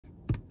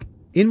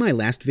In my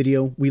last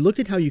video, we looked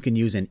at how you can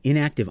use an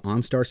inactive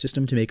OnStar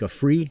system to make a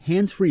free,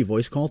 hands-free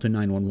voice call to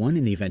 911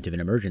 in the event of an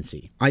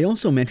emergency. I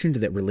also mentioned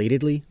that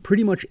relatedly,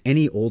 pretty much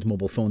any old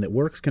mobile phone that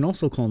works can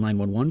also call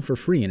 911 for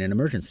free in an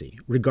emergency,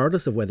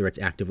 regardless of whether it's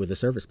active with a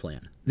service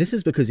plan. This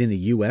is because in the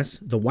US,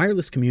 the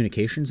Wireless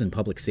Communications and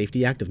Public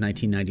Safety Act of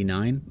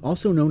 1999,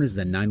 also known as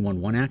the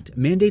 911 Act,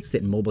 mandates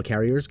that mobile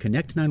carriers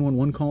connect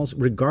 911 calls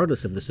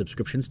regardless of the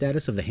subscription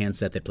status of the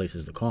handset that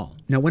places the call.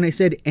 Now, when I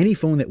said any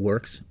phone that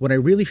works, what I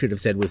really should have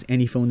said was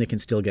any phone that can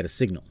still get a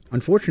signal.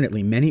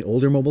 Unfortunately, many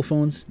older mobile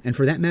phones, and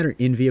for that matter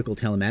in-vehicle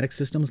telematics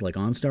systems like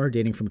OnStar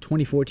dating from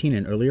 2014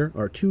 and earlier,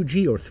 are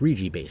 2G or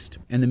 3G based,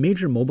 and the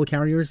major mobile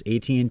carriers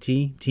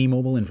AT&T,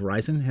 T-Mobile, and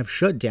Verizon have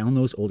shut down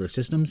those older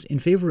systems in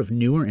favor of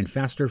newer and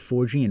faster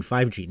 4G and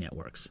 5G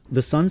networks.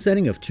 The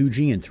sunsetting of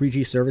 2G and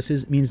 3G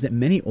services means that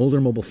many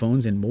older mobile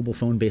phones and mobile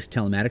phone-based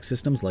telematics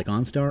systems like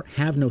OnStar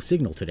have no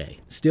signal today.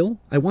 Still,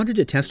 I wanted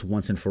to test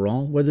once and for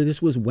all whether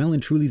this was well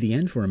and truly the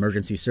end for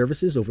emergency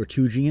services over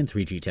 2G and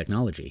 3G technology.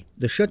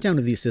 The shutdown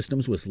of these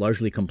systems was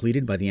largely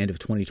completed by the end of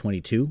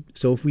 2022,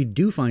 so if we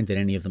do find that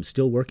any of them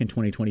still work in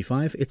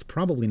 2025, it's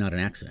probably not an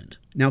accident.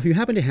 Now, if you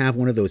happen to have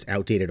one of those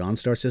outdated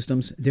OnStar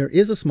systems, there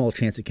is a small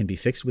chance it can be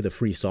fixed with a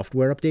free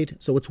software update,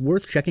 so it's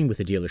worth checking with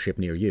a dealership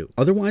near you.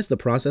 Otherwise, the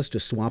process to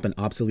swap an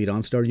obsolete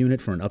OnStar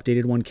unit for an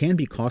updated one can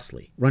be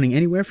costly, running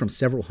anywhere from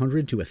several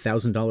hundred to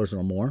 $1,000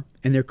 or more,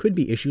 and there could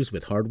be issues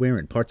with hardware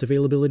and parts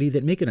availability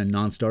that make it a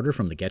non-starter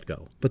from the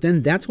get-go. But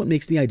then that's what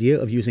makes the idea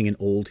of using an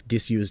old,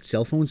 disused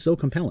cell phone so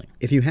compelling.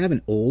 If you have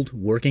an old,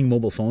 working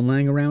mobile phone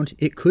lying around,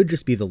 it could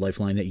just be the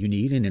lifeline that you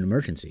need in an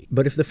emergency.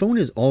 But if the phone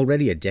is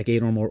already a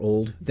decade or more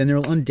old, then there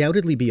will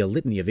undoubtedly be a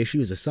litany of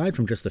issues aside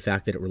from just the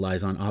fact that it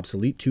relies on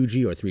obsolete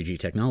 2G or 3G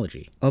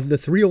technology. Of the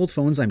 3 old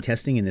phones I'm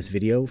testing in this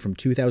video from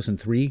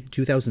 2003,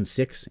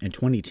 2006, and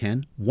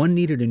 2010, 1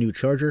 needed a new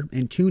charger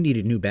and 2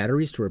 needed new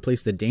batteries to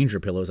replace the danger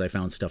pillows I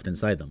found stuffed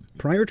inside them.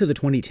 Prior to the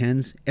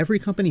 2010s, every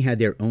company had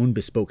their own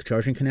bespoke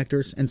charging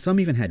connectors, and some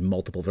even had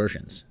multiple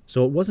versions.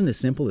 So it wasn't as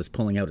simple as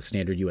pulling out a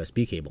standard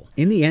USB cable.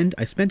 In the end,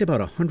 I spent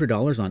about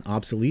 $100 on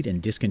obsolete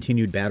and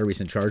discontinued batteries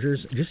and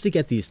chargers just to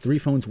get these 3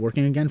 phones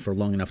working again for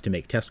long enough to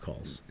make test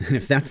calls. And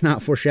if that's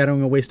not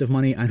foreshadowing a waste of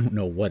money, I don't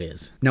know what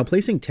is. Now,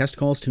 placing test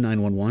calls to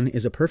 911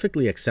 is a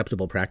perfectly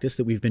acceptable practice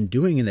that we've been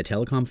doing in the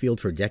telecom field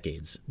for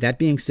decades. That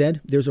being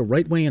said, there's a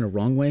right way and a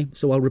wrong way,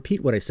 so I'll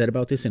repeat what I said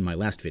about this in my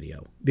last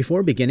video.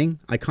 Before beginning,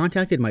 I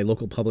contacted my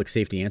local public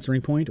safety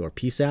answering point, or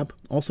PSAP,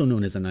 also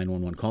known as a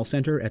 911 call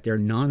center, at their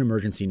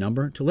non-emergency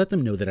number to let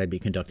them know that I'd be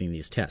conducting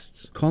these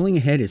tests. Calling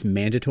ahead is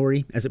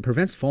mandatory, as it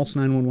prevents false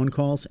 911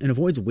 calls and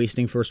avoids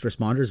wasting first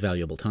responders'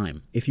 valuable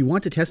time. If you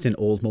want to test an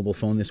old mobile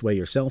phone this way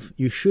yourself,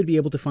 you should be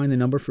able to find the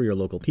number for your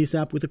local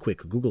PSAP with a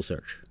quick Google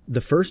search.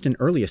 The first and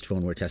earliest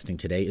phone we're testing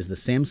today is the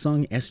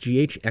Samsung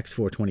SGH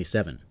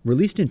X427.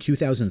 Released in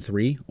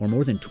 2003, or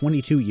more than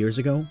 22 years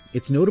ago,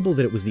 it's notable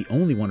that it was the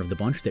only one of the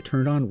bunch that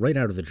turned on right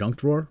out of the junk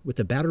drawer, with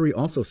the battery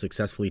also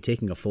successfully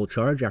taking a full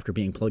charge after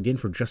being plugged in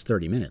for just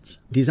 30 minutes.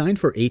 Designed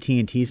for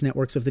AT&T's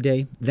networks of the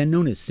day, then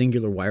known as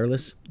Singular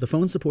Wireless, the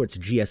phone supports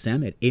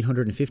GSM at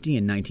 850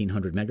 and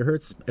 1900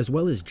 MHz, as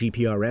well as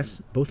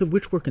GPRS, both of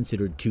which were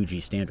considered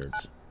 2G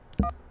standards.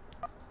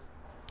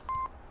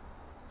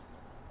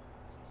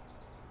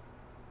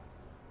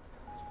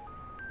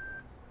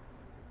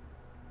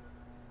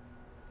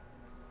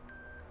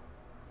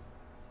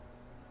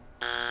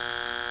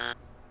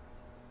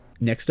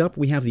 Next up,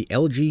 we have the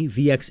LG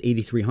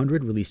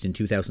VX8300 released in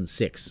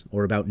 2006,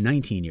 or about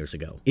 19 years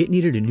ago. It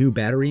needed a new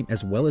battery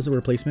as well as a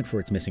replacement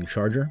for its missing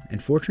charger,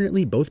 and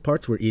fortunately both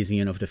parts were easy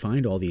enough to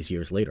find all these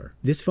years later.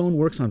 This phone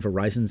works on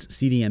Verizon's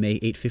CDMA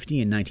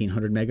 850 and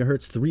 1900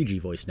 MHz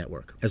 3G voice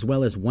network, as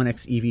well as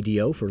 1x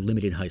EVDO for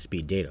limited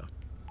high-speed data.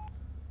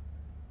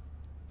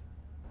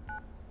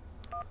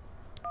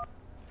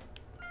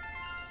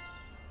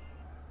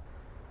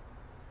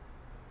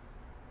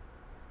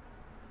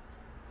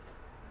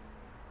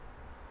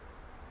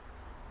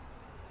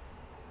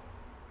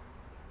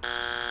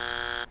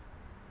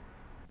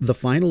 The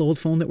final old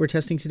phone that we're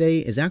testing today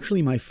is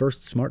actually my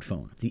first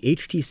smartphone, the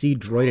HTC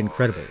Droid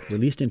Incredible,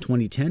 released in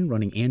 2010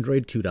 running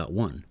Android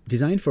 2.1.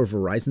 Designed for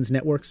Verizon's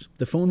networks,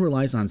 the phone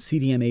relies on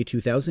CDMA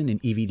 2000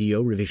 and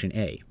EVDO Revision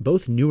A,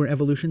 both newer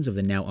evolutions of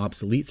the now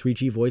obsolete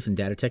 3G voice and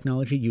data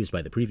technology used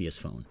by the previous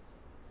phone.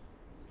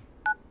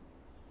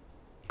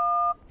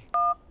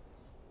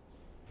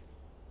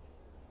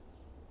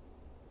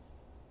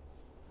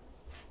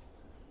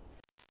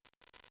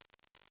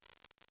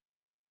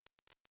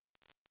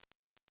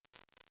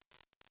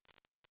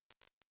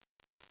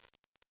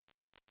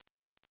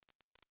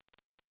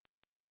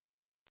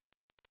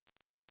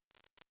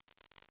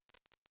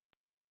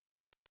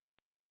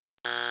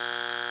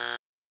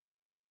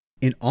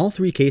 In all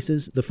 3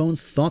 cases, the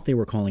phones thought they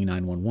were calling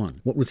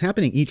 911. What was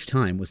happening each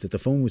time was that the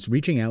phone was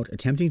reaching out,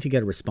 attempting to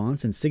get a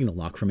response and signal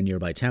lock from a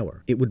nearby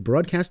tower. It would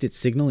broadcast its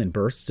signal in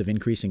bursts of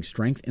increasing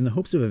strength in the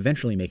hopes of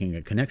eventually making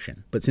a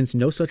connection. But since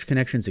no such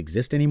connections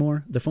exist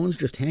anymore, the phones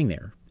just hang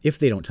there, if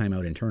they don't time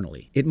out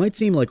internally. It might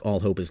seem like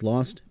all hope is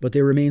lost, but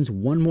there remains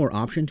one more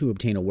option to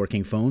obtain a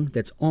working phone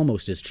that's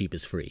almost as cheap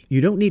as free.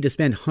 You don't need to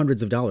spend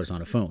hundreds of dollars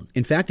on a phone.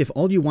 In fact, if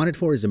all you want it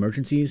for is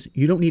emergencies,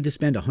 you don't need to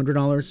spend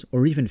 $100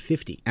 or even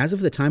 $50. As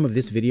of the time of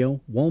this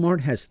video,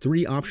 Walmart has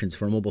 3 options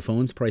for mobile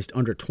phones priced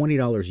under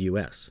 $20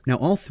 US. Now,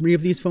 all 3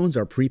 of these phones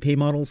are prepaid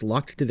models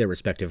locked to their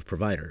respective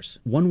providers.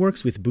 One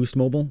works with Boost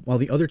Mobile, while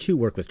the other 2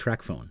 work with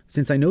Tracfone.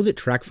 Since I know that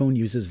Tracfone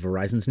uses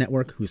Verizon's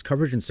network, whose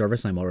coverage and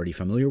service I'm already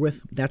familiar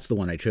with, that's the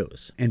one I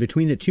chose. And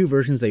between the 2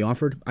 versions they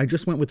offered, I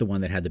just went with the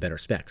one that had the better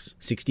specs.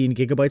 16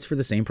 gigabytes for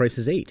the same price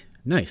as 8.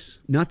 Nice.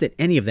 Not that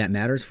any of that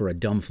matters for a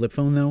dumb flip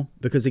phone though,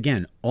 because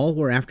again, all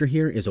we're after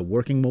here is a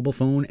working mobile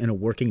phone and a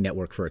working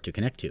network for it to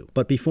connect to.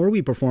 But before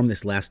we perform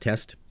this last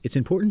test, it's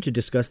important to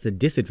discuss the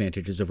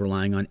disadvantages of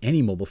relying on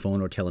any mobile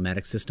phone or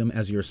telematics system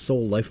as your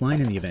sole lifeline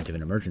in the event of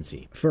an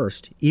emergency.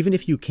 First, even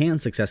if you can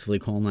successfully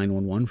call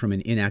 911 from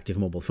an inactive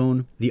mobile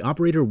phone, the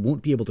operator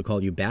won't be able to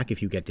call you back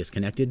if you get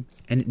disconnected,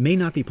 and it may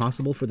not be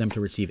possible for them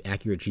to receive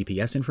accurate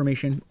GPS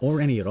information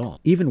or any at all.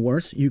 Even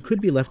worse, you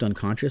could be left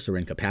unconscious or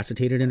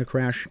incapacitated in a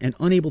crash and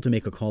unable to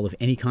make a call of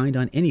any kind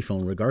on any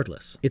phone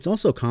regardless. It's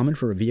also common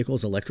for a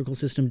vehicle's electrical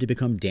system to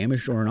become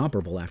damaged or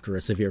inoperable after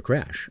a severe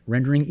crash,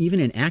 rendering even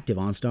an active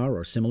OnStar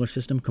or similar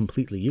system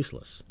completely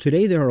useless.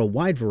 Today, there are a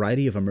wide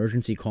variety of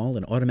emergency call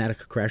and automatic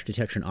crash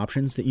detection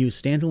options that use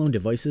standalone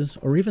devices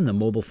or even the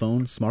mobile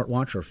phone,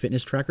 smartwatch, or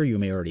fitness tracker you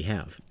may already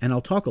have, and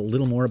I'll talk a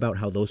little more about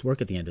how those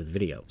work at the end of the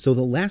video. So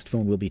the last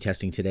phone we'll be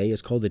testing today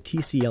is called the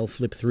TCL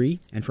Flip 3,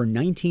 and for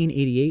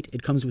 $19.88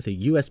 it comes with a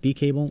USB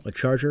cable, a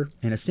charger,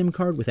 and a SIM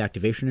card with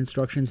activation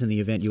instructions in the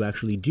event you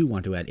actually do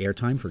want to add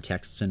airtime for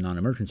texts and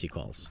non-emergency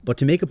calls. But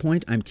to make a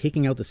point, I'm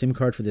taking out the SIM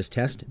card for this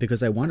test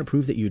because I want to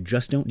prove that you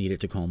just don't need it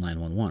to call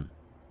 911.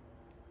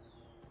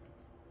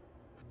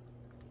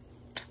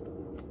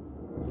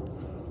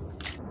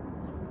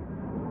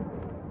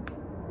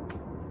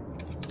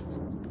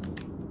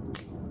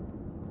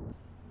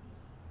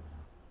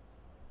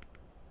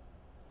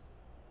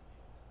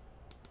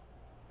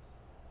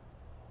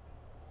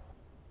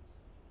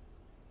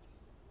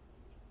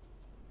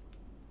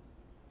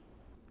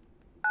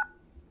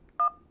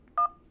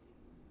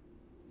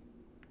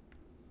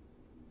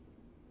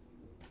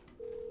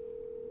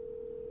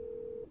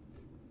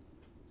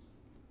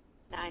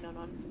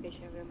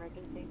 Notification of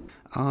emergency.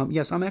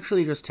 Yes, I'm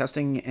actually just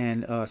testing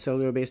an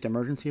cellular-based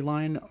emergency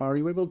line. Are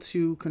you able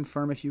to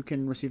confirm if you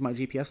can receive my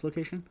GPS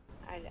location?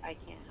 I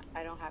can't.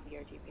 I don't have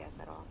your GPS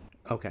at all.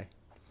 Okay.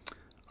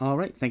 All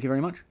right. Thank you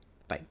very much.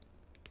 Bye.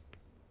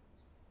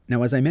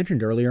 Now, as I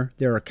mentioned earlier,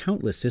 there are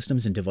countless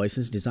systems and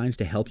devices designed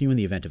to help you in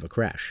the event of a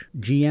crash.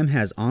 GM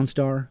has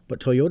OnStar, but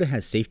Toyota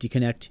has Safety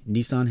Connect,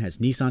 Nissan has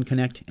Nissan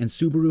Connect, and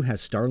Subaru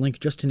has Starlink,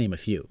 just to name a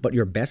few. But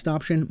your best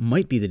option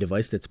might be the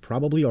device that's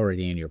probably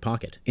already in your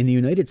pocket. In the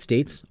United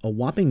States, a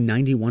whopping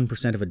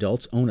 91% of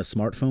adults own a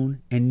smartphone,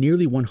 and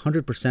nearly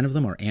 100% of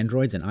them are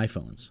Androids and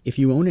iPhones. If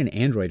you own an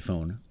Android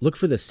phone, look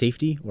for the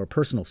Safety or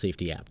Personal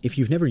Safety app. If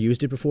you've never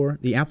used it before,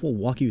 the app will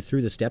walk you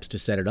through the steps to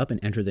set it up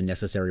and enter the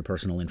necessary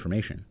personal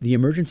information. The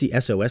Emergency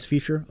SOS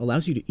feature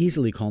allows you to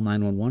easily call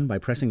 911 by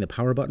pressing the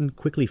power button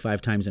quickly 5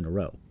 times in a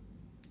row.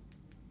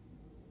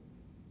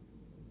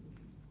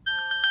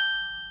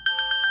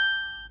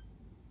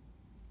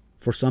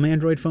 For some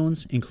Android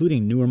phones,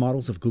 including newer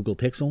models of Google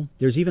Pixel,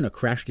 there's even a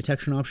crash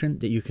detection option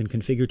that you can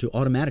configure to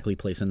automatically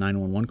place a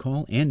 911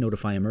 call and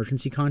notify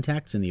emergency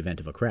contacts in the event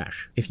of a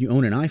crash. If you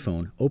own an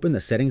iPhone, open the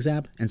Settings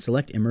app and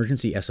select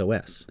Emergency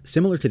SOS.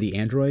 Similar to the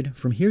Android,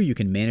 from here you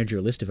can manage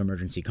your list of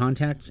emergency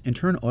contacts and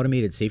turn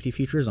automated safety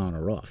features on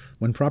or off.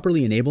 When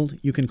properly enabled,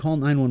 you can call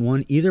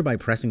 911 either by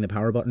pressing the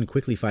power button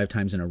quickly 5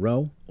 times in a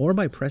row, or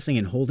by pressing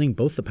and holding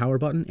both the power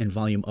button and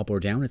volume up or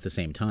down at the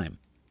same time.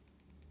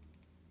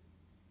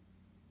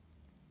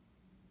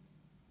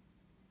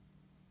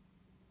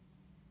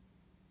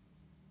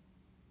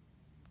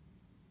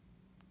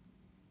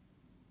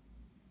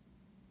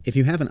 If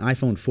you have an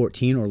iPhone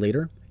 14 or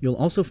later, you'll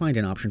also find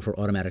an option for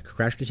automatic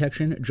crash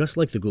detection, just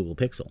like the Google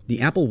Pixel. The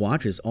Apple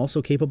Watch is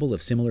also capable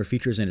of similar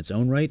features in its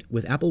own right,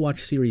 with Apple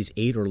Watch Series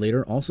 8 or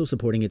later also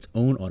supporting its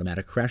own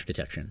automatic crash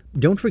detection.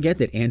 Don't forget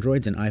that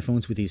Androids and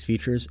iPhones with these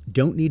features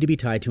don't need to be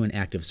tied to an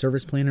active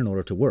service plan in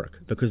order to work,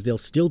 because they'll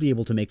still be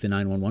able to make the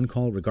 911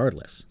 call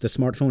regardless. The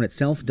smartphone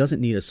itself doesn't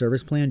need a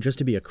service plan just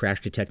to be a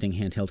crash detecting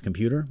handheld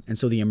computer, and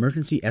so the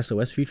emergency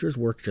SOS features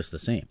work just the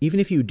same. Even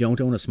if you don't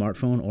own a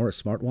smartphone or a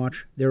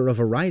smartwatch, there are a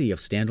variety of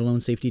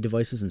standalone safety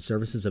devices and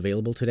services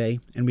available today,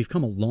 and we've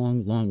come a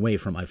long way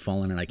from I've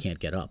fallen and I can't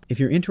get up. If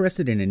you're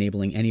interested in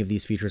enabling any of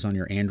these features on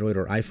your Android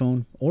or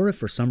iPhone, or if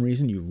for some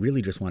reason you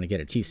really just want to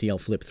get a TCL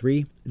Flip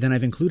 3, then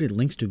I've included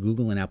links to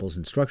Google and Apple's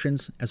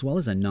instructions, as well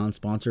as a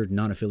non-sponsored,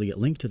 non-affiliate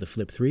link to the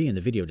Flip 3 in the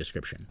video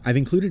description. I've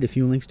included a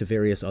few links to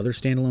various other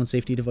standalone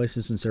safety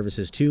devices and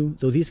services too,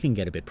 though these can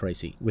get a bit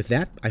pricey. With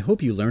that, I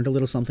hope you learned a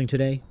little something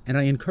today, and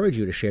I encourage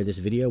you to share this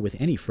video with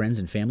any friends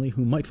and family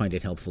who might find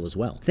it helpful as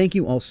well. Thank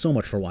you all so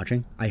much for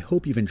watching. I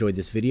hope you've enjoyed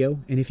this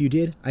video, and if you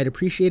did, I'd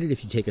appreciate it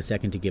if you take a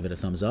second to give it a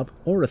thumbs up,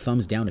 or a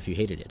thumbs down if you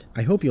hated it.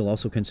 I hope you'll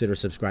also consider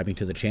subscribing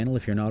to the channel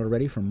if you're not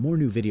already for more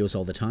new videos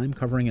all the time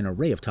covering an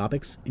array of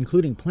topics,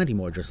 including plenty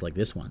more just like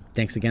this one.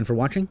 Thanks again for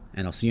watching,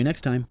 and I'll see you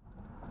next time.